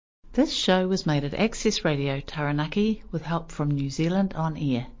This show was made at Access Radio Taranaki with help from New Zealand On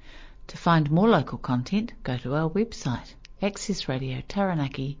Air. To find more local content, go to our website,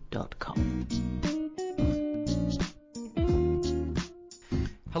 accessradiotaranaki.com.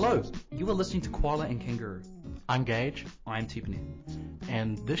 Hello, you are listening to Koala and Kangaroo. I'm Gage, I'm Tiffany.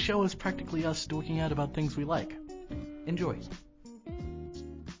 and this show is practically us talking out about things we like. Enjoy.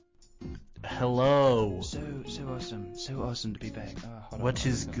 Hello. So awesome to be back. What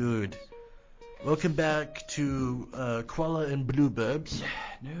is good? Welcome back to Koala and Bluebirds.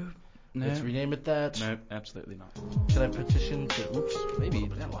 No. Let's rename it that. No, absolutely not. Can I petition to... Oops. Maybe.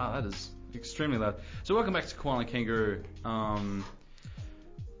 Wow, that is extremely loud. So welcome back to Koala and Kangaroo.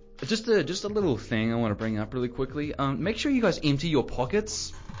 Just a little thing I want to bring up really quickly. Make sure you guys empty your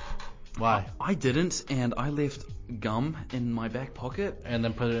pockets. Why? I didn't, and I left gum in my back pocket. And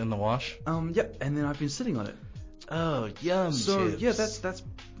then put it in the wash? Yep, and then I've been sitting on it. Oh, yum. So chips. yeah, that's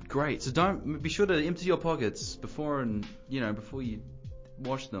great. So be sure to empty your pockets before you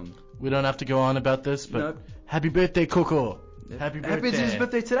wash them. We don't have to go on about this, but Nope. happy birthday, Coco. Happy birthday. It's his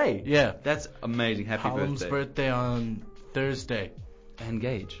birthday today. Yeah. That's amazing. Happy Hallam's birthday. birthday on Thursday. And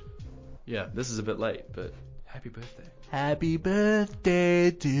Gage. Yeah. This is a bit late, but happy birthday. Happy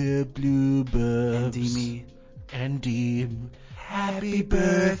birthday, dear Bluebirds. And Deemy. And Deem. Happy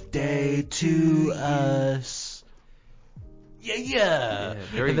birthday to us. Yeah.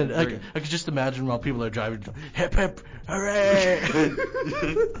 Very, And then very... I could just imagine while people are driving, hip hip, hooray!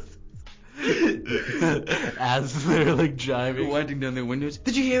 As they're like driving. winding down their windows.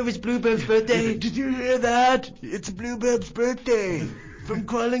 Did you hear it's Bluebird's birthday? Did you hear that? It's Bluebird's birthday. From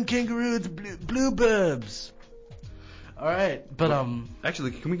Koala and Kangaroo, it's Bluebirds. Alright, but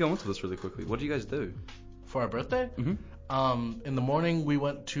Actually, can we go on to this really quickly? What do you guys do? for our birthday, in the morning we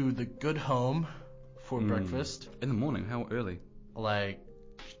went to the Good Home for breakfast, In the morning? How early? like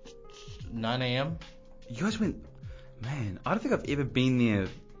 9 a.m. You guys went... Man, I don't think I've ever been there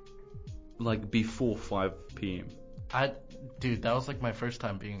like before 5 p.m. Dude, that was like my first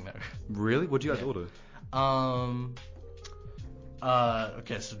time being there. Really? What did you guys order?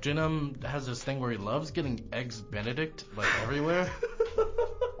 Okay, so Jinam has this thing where he loves getting eggs Benedict, like, everywhere.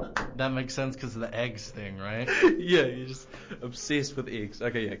 That makes sense because of the eggs thing, right? Yeah, you're just obsessed with eggs.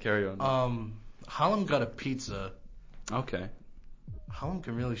 Okay, yeah, carry on. Hallam got a pizza. Okay. Hallam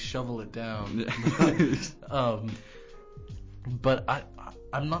can really shovel it down. But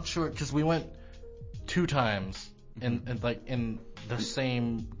I'm not sure, because we went 2 times in the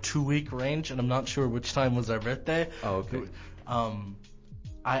same 2-week range, and I'm not sure which time was our birthday. Oh, okay.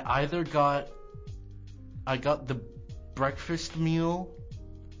 I got the breakfast meal,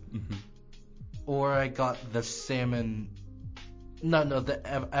 or I got the salmon. No, the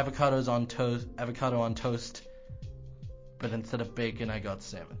avocado on toast. But instead of bacon, I got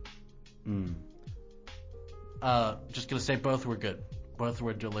salmon. Just gonna say both were good. Both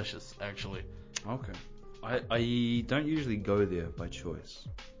were delicious, actually. Okay. I don't usually go there by choice.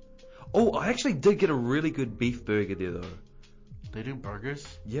 Oh, I actually did get a really good beef burger there, though. They do burgers?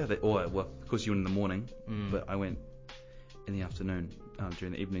 Yeah, well, of course you went in the morning, but I went in the afternoon,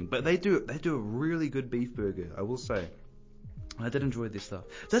 during the evening. But they do a really good beef burger, I will say. I did enjoy this stuff.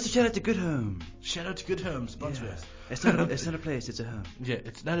 So that's a shout out to Good Home. Shout out to Good Home, sponsor us. It's not a place, it's a home. Yeah,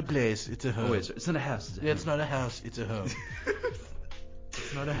 it's not a place, it's a home. Oh, it's not a house, it's a home. Yeah, it's not a house, it's a home.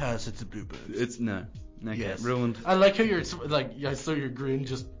 It's not a house, it's a Bluebirds. It's no. Okay, yes. Ruined. I like how you're like, I saw your grin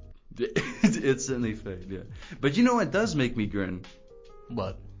just... It's certainly fake, yeah. But you know what does make me grin?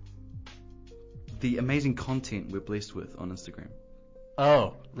 What? The amazing content we're blessed with on Instagram.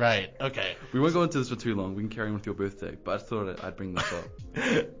 Oh, right. Okay. We won't go into this for too long. We can carry on with your birthday, but I thought I'd bring this up.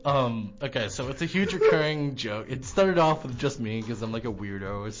 Okay, so it's a huge recurring joke. It started off with just me because I'm like a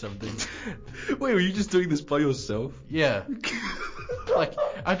weirdo or something. Wait, were you just doing this by yourself? Yeah. Like,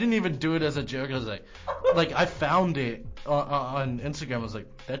 I didn't even do it as a joke. I was like I found it on Instagram. I was like,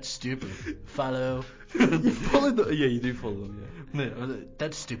 that's stupid. Follow. You follow yeah, you do follow them, yeah.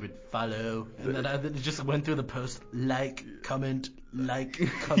 That's stupid. Follow. And then I just went through the post. Like, comment, like,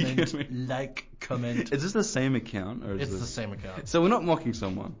 comment. Is this the same account? Or is It's the same account. So we're not mocking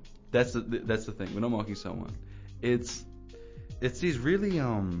someone. That's the thing. We're not mocking someone. It's these really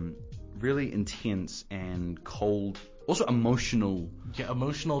intense and cold, also emotional. Yeah,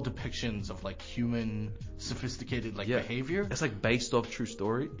 emotional depictions of like human sophisticated behavior. It's like based off true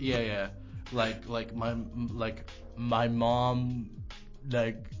story. Yeah. Like my mom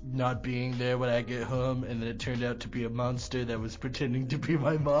not being there when I get home, and then it turned out to be a monster that was pretending to be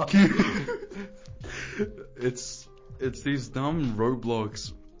my mom. It's these dumb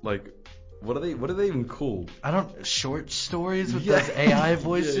roblox What are they even called? Short stories with those AI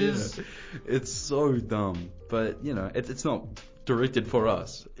voices. Yeah. It's so dumb, but it's not directed for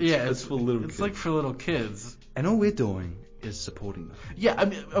us. It's for little kids. It's like for little kids. And all we're doing is supporting them.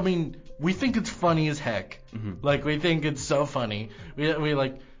 Yeah, I mean, we think it's funny as heck. Mm-hmm. Like, we think it's so funny. We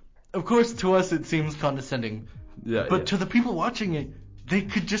like, of course, to us it seems condescending. Yeah. But to the people watching it, they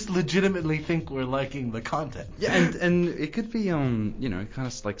could just legitimately think we're liking the content. Yeah, and it could be kind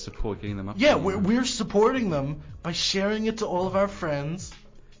of like support, getting them up. Yeah, we're supporting them by sharing it to all of our friends,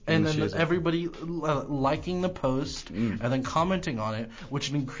 and then everybody liking the post and then commenting on it,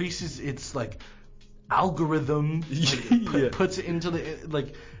 which increases its like algorithm, puts it into the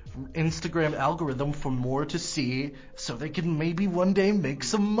like Instagram algorithm for more to see, so they can maybe one day make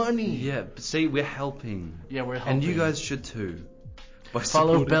some money. Yeah, but see, we're helping. Yeah, we're helping. And you guys should too.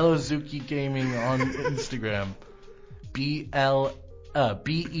 Follow Bellozuki Gaming on Instagram. BELLZUKIGAMING.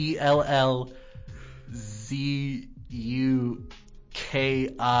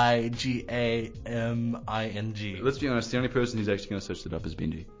 Let's be honest, the only person who's actually going to search it up is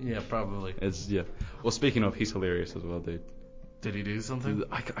Benji. Yeah, probably. Well, speaking of, he's hilarious as well, dude. Did he do something?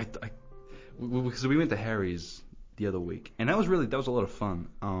 So we went to Harry's the other week, and that was a lot of fun.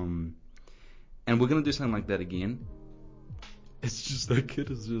 And we're going to do something like that again. It's just, that kid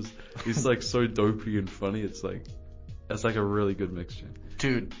is just, he's like so dopey and funny. It's like a really good mixture.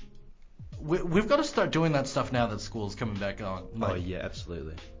 Dude, we've got to start doing that stuff now that school's coming back on. Oh yeah,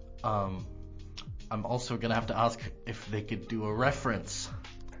 absolutely. I'm also gonna have to ask if they could do a reference.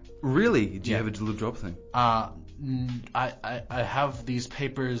 Really? Do you have a little drop thing? I have these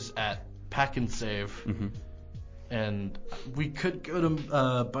papers at Pack and Save, and we could go to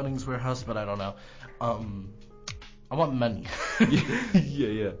Bunnings Warehouse, but I don't know. I want money.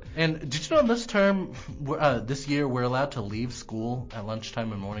 Yeah. And did you know this year we're allowed to leave school at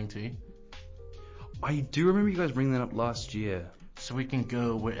lunchtime and morning tea? I do remember you guys bringing that up last year. So we can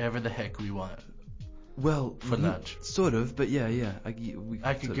go wherever the heck we want. Well, for lunch. Sort of, but yeah. I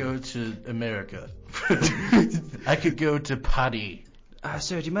could go to America. I could go to Paddy.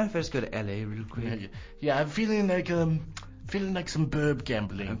 Sir, do you mind if I just go to LA real quick? Yeah, I'm feeling like some burb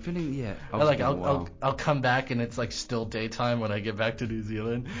gambling. I'm feeling, I'll come back and it's like still daytime when I get back to New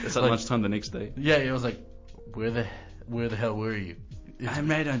Zealand. It's like lunchtime the next day. Yeah, I was like, where the hell were you? I'm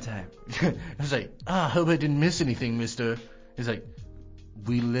right on time. I was like, hope I didn't miss anything, mister. He's like,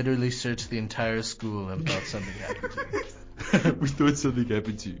 we literally searched the entire school and thought something happened to you. We thought something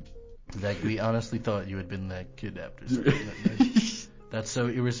happened to you. Like, we honestly thought you had been kidnapped or something. That's so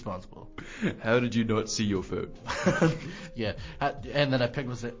irresponsible. How did you not see your phone? Yeah. And then I picked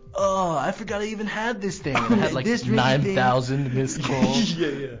up and said, I forgot I even had this thing. And it had like 9,000 missed calls.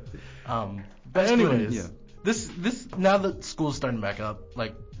 Yeah. But anyways, this now that school's starting back up,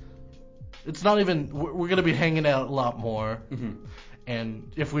 like, it's not even, we're going to be hanging out a lot more. Mm-hmm.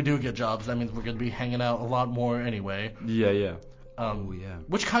 And if we do get jobs, that means we're going to be hanging out a lot more anyway. Yeah.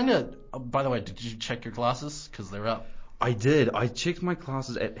 Which kind of, by the way, did you check your classes? Because they're up. I did. I checked my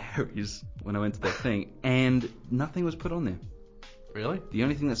classes at Harry's when I went to that thing, and nothing was put on there. Really? The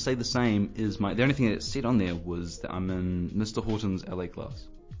only thing that stayed the same is the only thing that said on there was that I'm in Mr. Horton's LA class.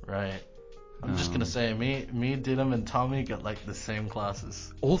 Right. I'm just gonna say, me, Didum, and Tommy got like the same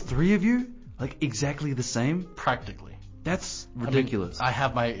classes. All three of you? Like exactly the same? Practically. That's ridiculous. I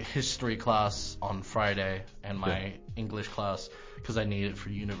have my history class on Friday and my English class because I need it for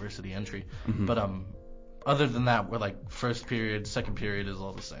university entry. Mm-hmm. But other than that, we're like first period, second period is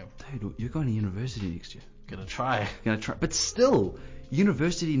all the same. Dude, you're going to university next year. Gonna try. But still,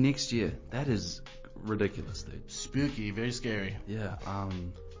 university next year. That is ridiculous, dude. Spooky, very scary. Yeah.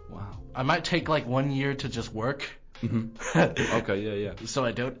 Wow. I might take like 1 year to just work. Mm-hmm. Okay, yeah. So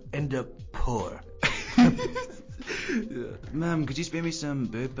I don't end up poor. Yeah. Mom, could you spare me some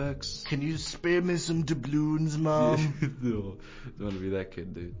bird bucks? Can you spare me some doubloons, Mom? No, don't want to be that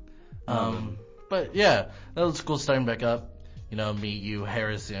kid, dude. But yeah, that was school starting back up. You know, me, you,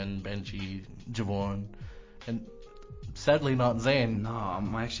 Harrison, Benji, Javon, and sadly not Zane. No,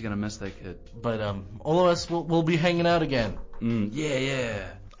 I'm actually gonna miss that kid. But all of us will be hanging out again. Yeah.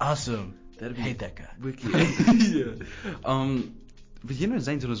 Awesome. Hate that guy. Wicked. Yeah. But you know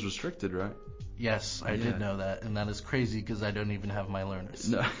Zane's was restricted, right? Yes, I did know that, and that is crazy because I don't even have my learners.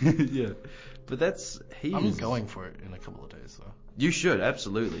 No. Yeah. But I'm going for it in a couple of days, though. You should,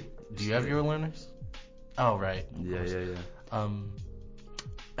 absolutely. Do you have your learners? Oh, right. Yeah.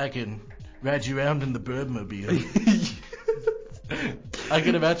 I can ride you around in the birdmobile. I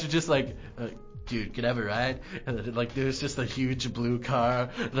can imagine just like dude, could I have a ride? And then, like, there's just a huge blue car,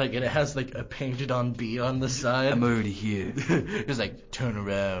 like, and it has, like, a painted on B on the side. I'm already here. It's like, turn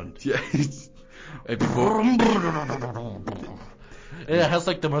around. Yeah. Before. It has,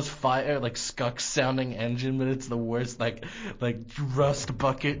 like, the most fire, like, skuck-sounding engine, but it's the worst, like rust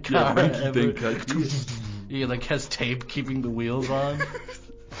bucket car ever. Yeah, like, has tape keeping the wheels on.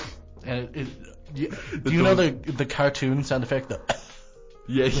 And do you know the cartoon sound effect? The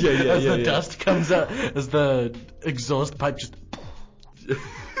Yeah. as the dust comes out, as the exhaust pipe just...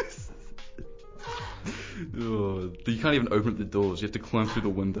 Oh, you can't even open the doors. You have to climb through the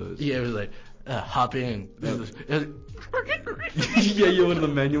windows. Yeah, it was like, hop in. Yeah, you're one of the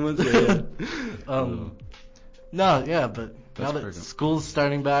manual ones. Yeah. No, yeah, but That's now that crazy. school's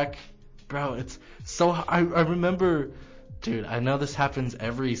starting back, bro, it's so... I remember... Dude, I know this happens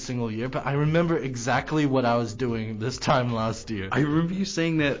every single year, but I remember exactly what I was doing this time last year. I remember you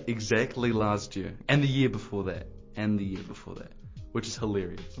saying that exactly last year, and the year before that, which is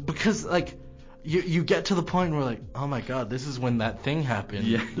hilarious. Because, like, you get to the point where, like, oh my god, this is when that thing happened.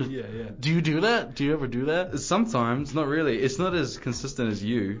 Yeah. Do you do that? Do you ever do that? Sometimes, not really. It's not as consistent as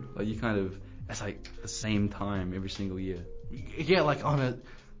you. Like, you kind of, it's like the same time every single year. Yeah, like on a...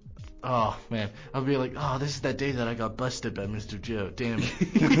 Oh, man. I'll be like, oh, this is that day that I got busted by Mr. Joe. Damn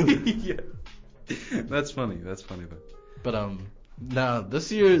it. Yeah. That's funny though. But, no,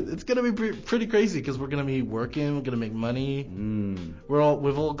 this year, it's going to be pretty crazy because we're going to be working, we're going to make money.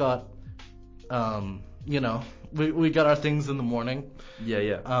 We've all got, you know, we got our things in the morning.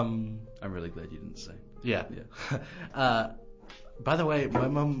 Yeah. I'm really glad you didn't say. Yeah. By the way, my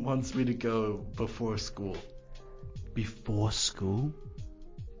mom wants me to go before school. Before school?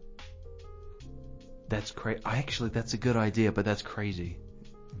 That's crazy. That's a good idea, but that's crazy.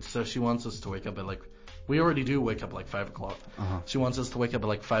 So she wants us to wake up at like... We already do wake up at like 5 o'clock. She wants us to wake up at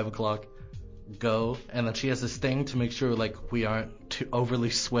like 5 o'clock, go, and then she has this thing to make sure like we aren't too overly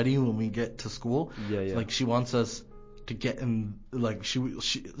sweaty when we get to school. Yeah. Like she wants us to get in, like she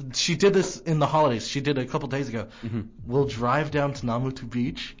did this in the holidays. She did it a couple days ago. We'll drive down to Namutu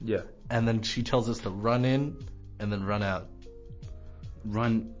Beach. Yeah. And then she tells us to run in and then run out.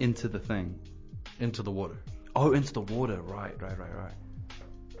 Run into the thing. Into the water. Oh, into the water. Right.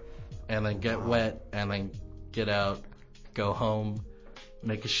 And then get wet, and then get out, go home,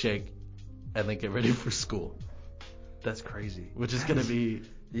 make a shake, and then get ready for school. That's crazy. Which is going to be...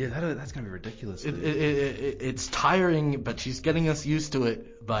 Yeah, that's going to be ridiculous. It's tiring, but she's getting us used to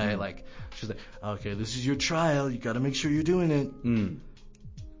it by like... She's like, okay, this is your trial. You got to make sure you're doing it.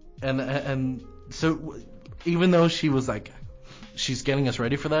 And so even though she was like... She's getting us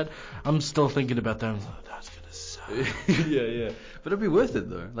ready for that, I'm still thinking about that. I'm like, that's going to suck. Yeah. But it'll be worth it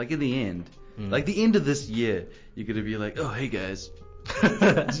though. Like in the end. Like the end of this year, you're going to be like, oh, hey guys.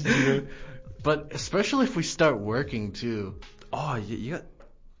 But especially if we start working too. Oh, you got...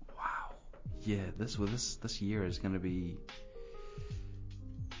 Wow. Yeah, this year is going to be...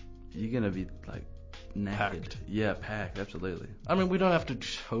 You're going to be like knackered. Packed. Yeah, packed, absolutely. I mean, we don't have to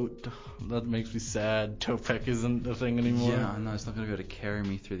tote. That makes me sad. Tote pack isn't a thing anymore. Yeah, I know. It's not going to be able to carry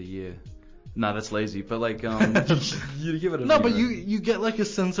me through the year. Nah, that's lazy. But like, you give it a... No, but you get like a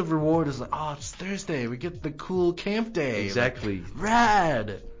sense of reward. It's like, oh, it's Thursday. We get the cool camp day. Exactly. Like,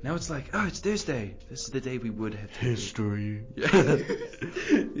 rad. Now it's like, oh, it's Thursday. This is the day we would have history.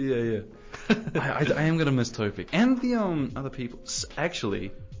 Yeah. I am gonna miss Topic and the other people.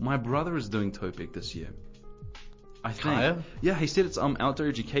 Actually, my brother is doing Topic this year. I think. Kaya? Yeah, he said it's outdoor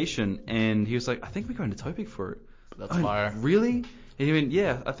education, and he was like, I think we're going to Topic for it. That's fire. Really? And he went,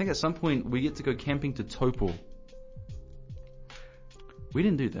 yeah, I think at some point we get to go camping to Topol. We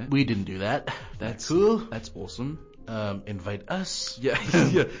didn't do that. That's cool. That's awesome. Invite us. Yeah.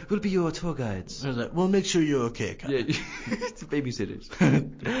 We'll be your tour guides. We'll make sure you're okay, Kyle. Yeah, it's babysitters.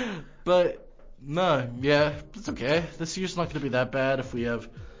 But no, yeah, it's okay. This year's not going to be that bad if we have...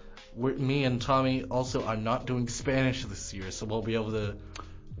 me and Tommy also are not doing Spanish this year, so we'll be able to...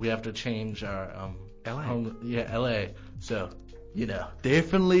 We have to change our... LA. LA. So, you know.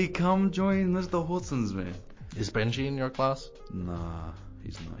 Definitely come join Mr. Hortons, man. Is Benji in your class? Nah,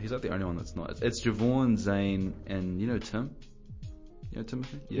 he's not. He's like the only one that's not. It's Javon, Zane, and you know Tim? You know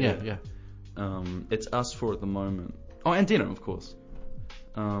Timothy? Yeah. It's us four at the moment. Oh, and Dino, of course.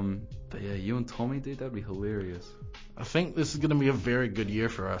 But yeah, you and Tommy, dude, that'd be hilarious. I think this is going to be a very good year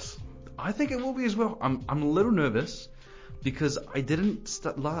for us. I think it will be as well. I'm a little nervous because I didn't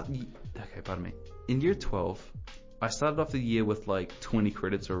start okay, pardon me. In year 12, I started off the year with like 20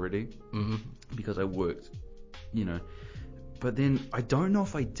 credits already because I worked, you know. But then I don't know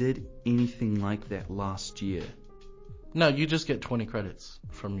if I did anything like that last year. No, you just get 20 credits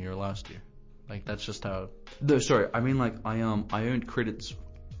from your last year. Like, that's just how... No, sorry. I mean, like, I earned credits.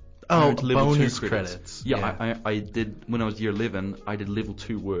 Oh, bonus credits. Yeah, I did, when I was year 11, I did level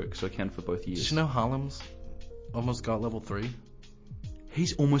 2 work, so I counted for both years. Did you know Harlem's almost got level 3?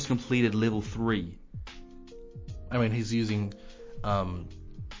 He's almost completed level 3. I mean, he's using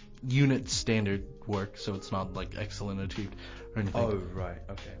unit standard work, so it's not like excellent achieved or anything. Oh, right,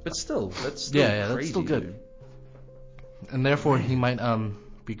 okay. But still, that's still crazy, that's still good. Dude. And therefore, he might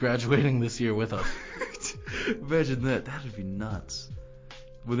be graduating this year with us. Imagine that. That would be nuts.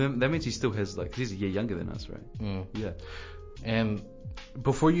 Well, then that means he still has, like, he's a year younger than us, right? Mm. Yeah. And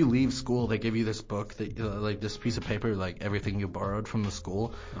before you leave school, they give you this book, that like this piece of paper, like everything you borrowed from the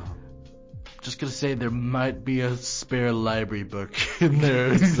school. Uh-huh. Just gonna say there might be a spare library book in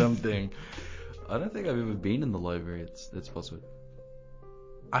there or something. I don't think I've ever been in the library. It's possible.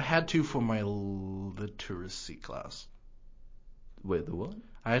 I had to for my literacy class. Wait, the what?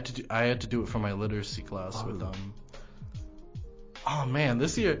 I had to do it for my literacy class with Oh man,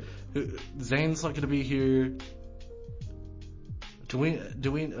 this year Zane's not gonna be here. Do we?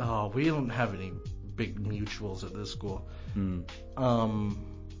 Oh, we don't have any big mutuals at this school.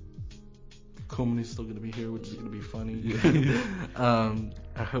 Kumani's still gonna be here, which is gonna be funny. Yeah.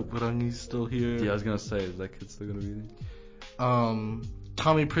 I hope Rangi's still here. Yeah, I was gonna say, is that kid still gonna be there?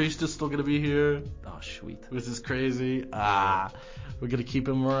 Tommy Priest is still gonna be here. Oh, sweet. Which is crazy. We're gonna keep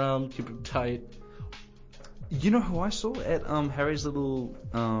him around, keep him tight. You know who I saw at Harry's little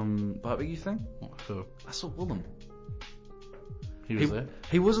barbecue thing? Who? I saw Willem. He was there?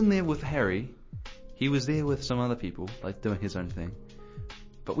 He wasn't there with Harry. He was there with some other people, like doing his own thing.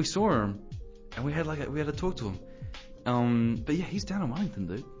 But we saw him, and we had to talk to him. But yeah, he's down in Wellington,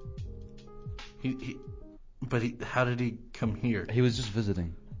 dude. How did he come here? He was just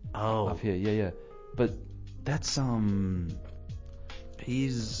visiting. Oh. Up here, yeah. But that's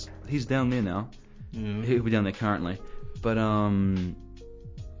he's down there now. Mm. He'll be down there currently, but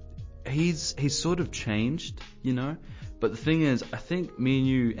he's sort of changed, you know. But the thing is, I think me and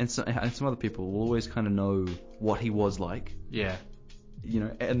you and some other people will always kind of know what he was like. Yeah. You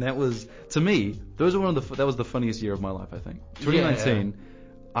know, and that was, to me, that was the funniest year of my life, I think. 2019,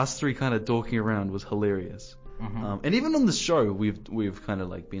 us three kind of dorking around was hilarious. Mm-hmm. And even on the show, we've kind of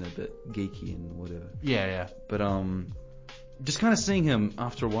like been a bit geeky and whatever. Yeah. But just kind of seeing him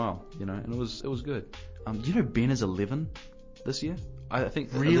after a while, you know, and it was good. You know, Ben is 11 this year. I think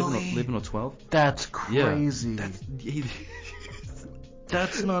really? 11 or 12. That's crazy. Yeah.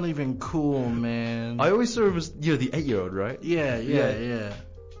 That's not even cool, man. I always saw him as, you know, the 8-year-old, right? Yeah.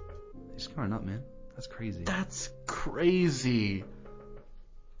 He's growing up, man. That's crazy. That's crazy.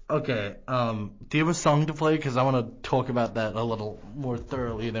 Okay, do you have a song to play? Because I want to talk about that a little more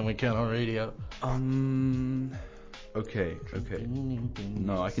thoroughly than we can on radio. Okay.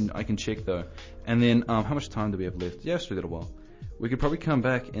 No, I can check though. And then, how much time do we have left? Yeah, we got a while. We could probably come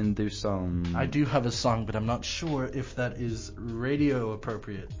back and do some... I do have a song, but I'm not sure if that is radio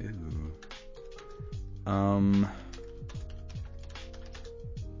appropriate. Ooh.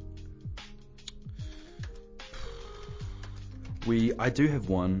 I do have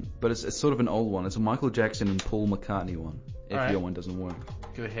one, but it's sort of an old one. It's a Michael Jackson and Paul McCartney one. If your one doesn't work.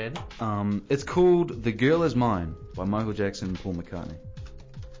 Go ahead. It's called "The Girl Is Mine" by Michael Jackson and Paul McCartney.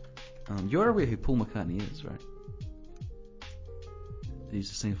 You're aware who Paul McCartney is, right? He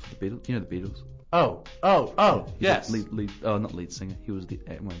used to sing for the Beatles. You know the Beatles. Oh, yes. Not lead singer. He was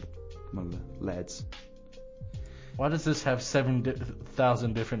one of the lads. Why does this have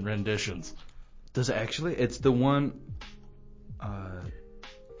 7,000 different renditions? Does it actually? It's the one.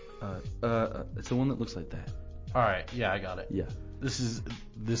 It's the one that looks like that. All right. Yeah, I got it. Yeah.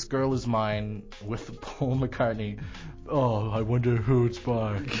 This Girl Is Mine with Paul McCartney. Oh, I wonder who it's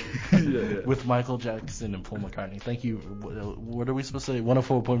by. Yeah. With Michael Jackson and Paul McCartney. Thank you. What are we supposed to say?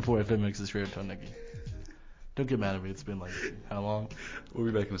 104.4 FM makes this radio Tonegi. Don't get mad at me. It's been like how long?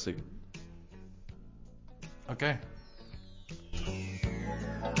 We'll be back in a second. Okay.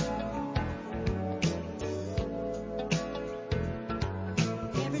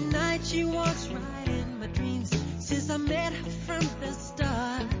 Every night she walks right in my dreams. Since I met her from the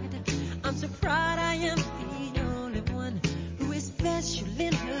start, I'm so proud I am the only one who is special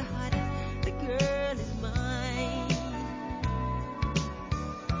in her heart. The girl is mine.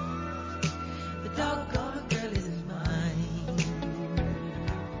 The doggone girl is mine.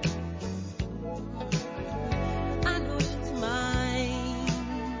 I know she's mine.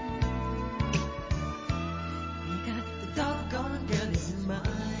 Because the doggone girl is mine.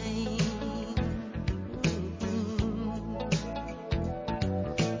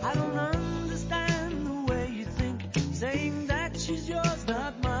 I don't understand the way you think, saying that she's yours,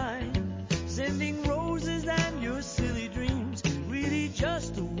 not mine.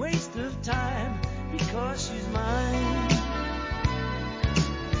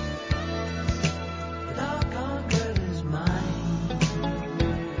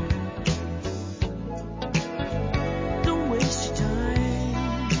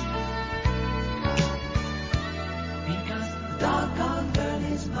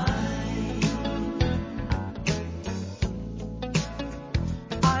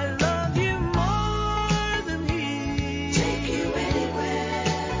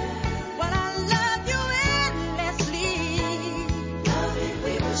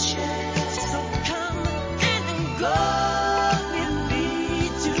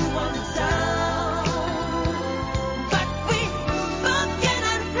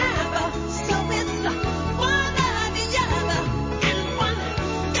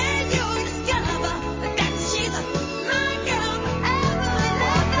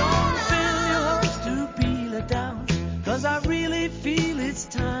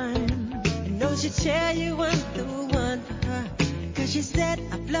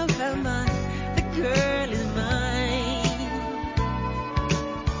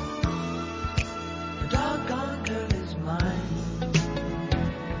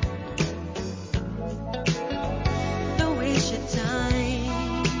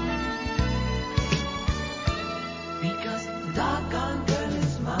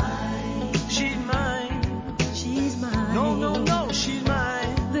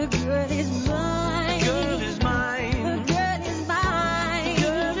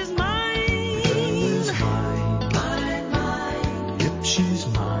 she's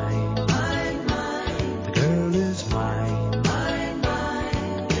mine. Mine, mine, The girl is mine. mine,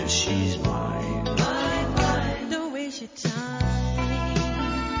 mine, Yes, she's mine. mine, mine. Don't waste your time,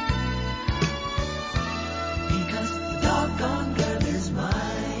 because the doggone girl is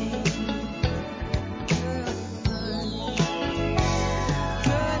mine. Girl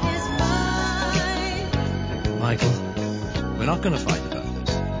is mine. Michael, we're not going to fight about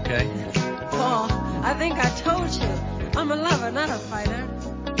this, okay? Paul, I think I told you, I'm a lover, not a fighter.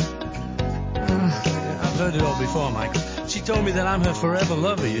 I've heard it all before, Michael. She told me that I'm her forever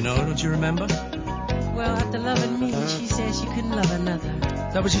lover, you know, don't you remember? Is Well, after loving me, she said she couldn't love another.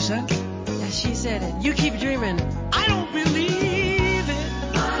 that what she said? Yeah, she said it. You keep dreaming. I don't believe it.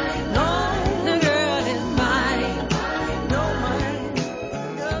 No, the girl is mine. No, mine. The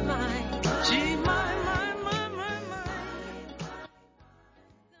girl mine. She's mine, mine, mine, mine, mine.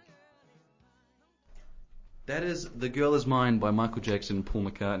 That is The Girl Is Mine by Michael Jackson and Paul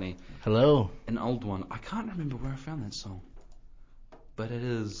McCartney. Hello. An old one. I can't remember where I found that song. But it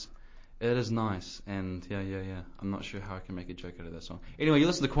is nice. And yeah. I'm not sure how I can make a joke out of that song. Anyway, you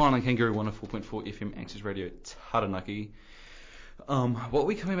listen to Koala and Kangaroo 104.4 FM Access Radio Taranaki. What were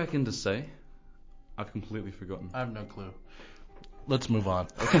we coming back in to say? I've completely forgotten. I have no clue. Let's move on.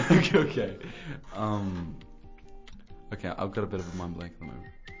 Okay. Okay, I've got a bit of a mind blank at the moment.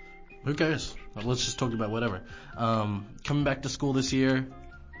 Who cares? Let's just talk about whatever. Coming back to school this year,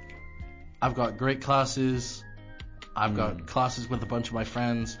 I've got great classes. I've got classes with a bunch of my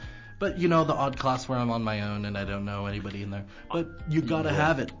friends. But, you know, the odd class where I'm on my own and I don't know anybody in there. But you gotta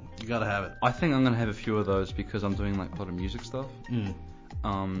have it. You gotta have it. I think I'm going to have a few of those because I'm doing like a lot of music stuff.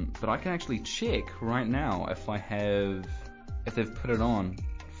 But I can actually check right now if they've put it on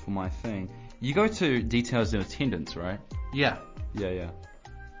for my thing. You go to details in attendance, right? Yeah. Yeah.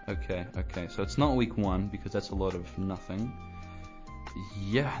 Okay. So it's not week 1 because that's a lot of nothing.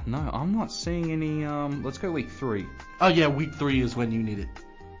 Yeah, no, I'm not seeing any. Let's go week 3. Oh, yeah, week 3 is when you need it.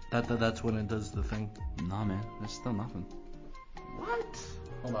 That's when it does the thing. Nah, man, there's still nothing. What?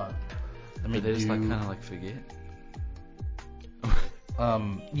 Hold on. But they just like kind of like forget.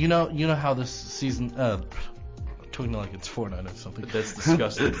 You know how this season, talking like it's Fortnite or something. That's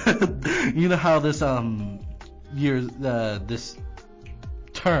disgusting. You know how this year, this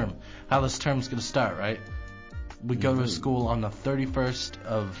term, how this term's gonna start, right? We go to school on the 31st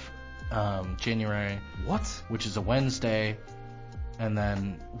of January. What? Which is a Wednesday, and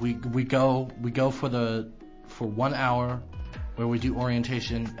then we go for 1 hour where we do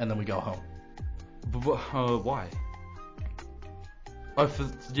orientation, and then we go home. But why? Oh,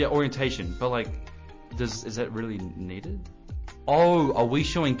 orientation. But like, is that really needed? Oh, are we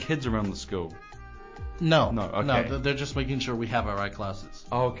showing kids around the school? No. Okay. No, they're just making sure we have our right classes.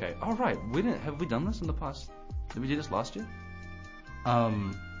 Oh, okay. All right. Have we done this in the past? Did we do this last year?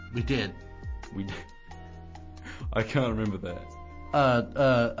 We did. We did. I can't remember that.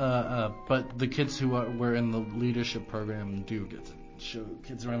 But the kids who were in the leadership program do get to show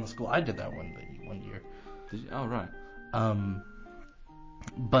kids around the school. I did that one year. Did you? Oh, right.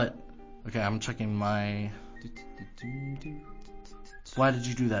 But okay, I'm checking my. Why did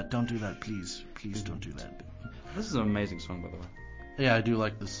you do that? Don't do that, please. Please don't do that. This is an amazing song, by the way. Yeah, I do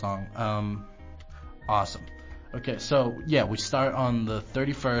like this song. Awesome. Okay, so yeah, we start on the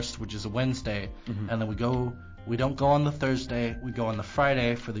 31st, which is a Wednesday, and then we don't go on the Thursday, we go on the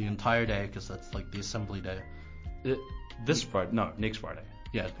Friday for the entire day, because that's like the assembly day. This Friday? No, next Friday.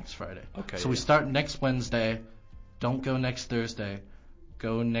 Yeah, next Friday. Okay. So we start next Wednesday, don't go next Thursday,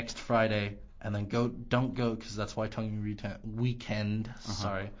 go next Friday, and then don't go, because that's why tongue weekend,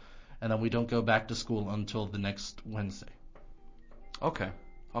 sorry, and then we don't go back to school until the next Wednesday. Okay,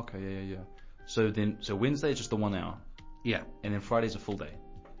 yeah. So Wednesday is just the 1 hour. Yeah. And then Friday's a full day.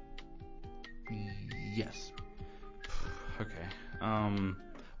 Yes. Okay. Well,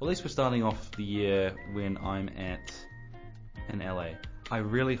 at least we're starting off the year when I'm in LA. I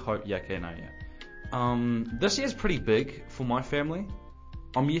really hope. Yeah. This year's pretty big for my family.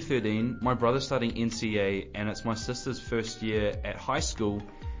 I'm year 13. My brother's studying NCA, and it's my sister's first year at high school,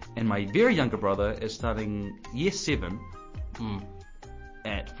 and my very younger brother is starting year 7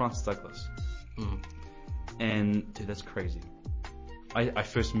 at Francis Douglas. And dude, that's crazy. I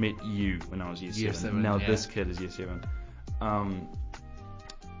first met you when I was year 7. Now this kid is year 7.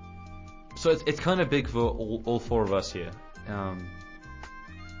 So it's kind of big for all 4 of us here,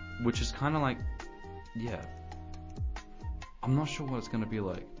 which is kind of like, yeah. I'm not sure what it's going to be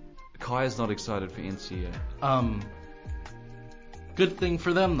like. Kaya's not excited for NCA. Good thing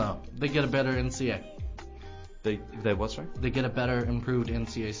for them though. They get a better NCA. They what, sorry? They get a better, improved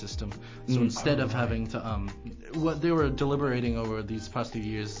NCA system. So instead of having to, what they were deliberating over these past few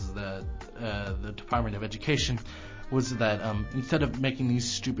years is that the Department of Education was that instead of making these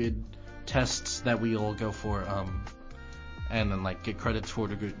stupid tests that we all go for, and then like get credits for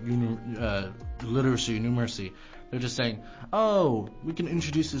to literacy, numeracy, they're just saying, oh, we can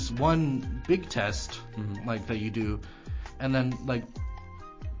introduce this one big test like that you do, and then like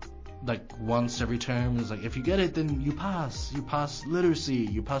once every term is like, if you get it, then you pass literacy,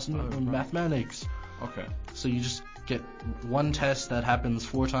 you pass mathematics. Okay. So you just get one test that happens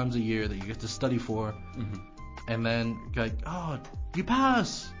 4 times a year that you get to study for, and then like, oh, you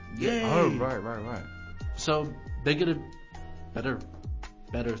pass. Yay. Oh, right. So they get a better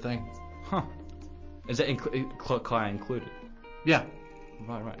thing. Huh. Is that Kaya included? Yeah.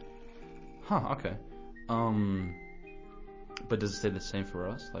 Right. Huh, okay. But does it say the same for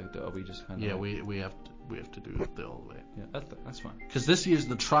us? Like, are we just kind of... Yeah, we have to do it the whole way. Yeah, that's fine. Because this year's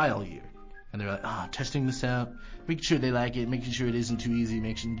the trial year. And they're like, testing this out, making sure they like it, making sure it isn't too easy,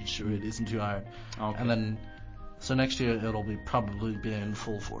 making sure it isn't too hard. Okay. And then, so next year it'll be probably be in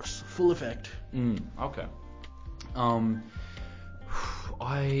full force, full effect. Okay.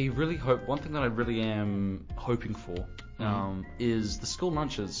 I really hope, one thing that I really am hoping for is the school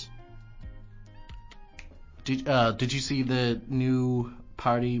lunches. Did you see the new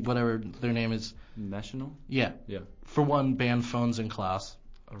party, whatever their name is? National? Yeah. For one, banned phones in class.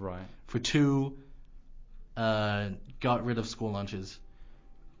 Right. For 2, got rid of school lunches.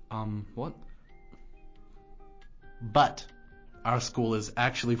 What? But our school is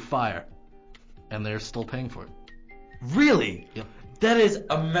actually fire, and they're still paying for it. Really? Yep. That is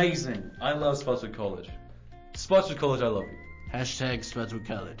amazing. I love Spotswood College. Spotswood College, I love you. Hashtag Spotswood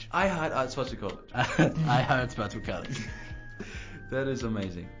College. I hired Spotswood College. I hired Spotswood College. That is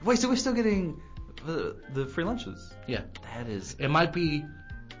amazing. Wait, so we're still getting the free lunches? Yeah. That is... It might be...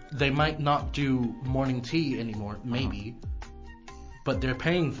 They might not do morning tea anymore, maybe. But they're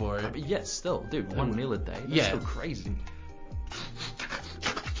paying for it. But yes, still. Dude, 1 meal a day? That's so crazy.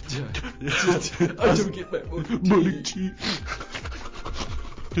 I don't get my morning tea.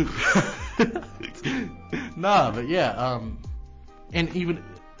 Nah, but yeah, and even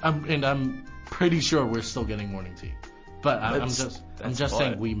I'm pretty sure we're still getting morning tea, but I'm just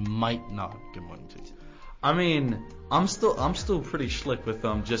saying we might not get morning tea. I mean, I'm still pretty slick with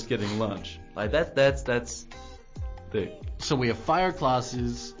just getting lunch. Like that's big. So we have fire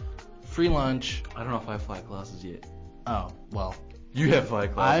classes, free lunch. I don't know if I have fire classes yet. Oh well. You have fire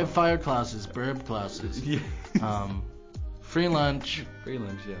classes. I have fire classes, burb classes. Yeah. Free lunch. Free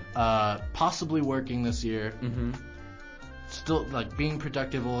lunch, yeah. Possibly working this year. Still like being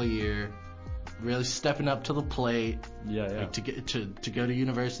productive all year. Really stepping up to the plate. Yeah. Like, to get to go to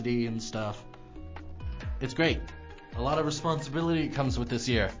university and stuff. It's great. A lot of responsibility comes with this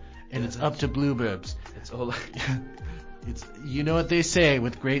year, and it's up to blueburbs. It's all like it's you know what they say,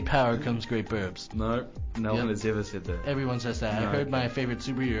 with great power comes great burbs. No one has ever said that. Everyone says that. No, I heard my favorite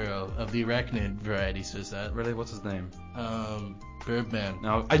superhero of the arachnid variety says that. Really? What's his name? Birdman.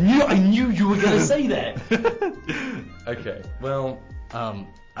 No, I knew you were gonna say that. Okay. Well,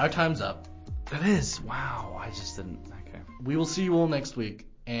 our time's up. It is. Wow. I just didn't. Okay. We will see you all next week,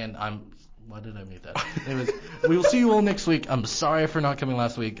 and why did I mute that? Anyways, we will see you all next week. I'm sorry for not coming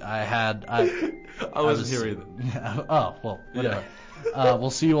last week. I wasn't here either. Oh, well, whatever. Yeah.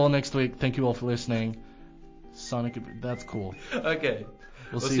 We'll see you all next week. Thank you all for listening. Sonic, that's cool. Okay.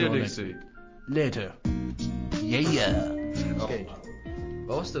 We'll see you all next week. Later. Yeah. Okay.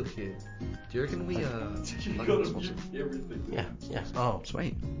 While still here, do you reckon we everything? Yeah. Oh,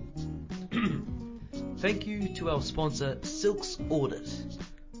 sweet. Thank you to our sponsor, Silk's Audit,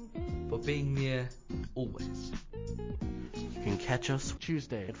 for being there always. You can catch us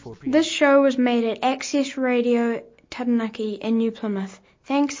Tuesday at 4 p.m. This show was made at Access Radio Taranaki in New Plymouth,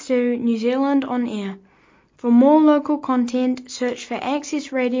 thanks to New Zealand On Air. For more local content, search for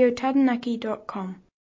accessradiotaranaki.com.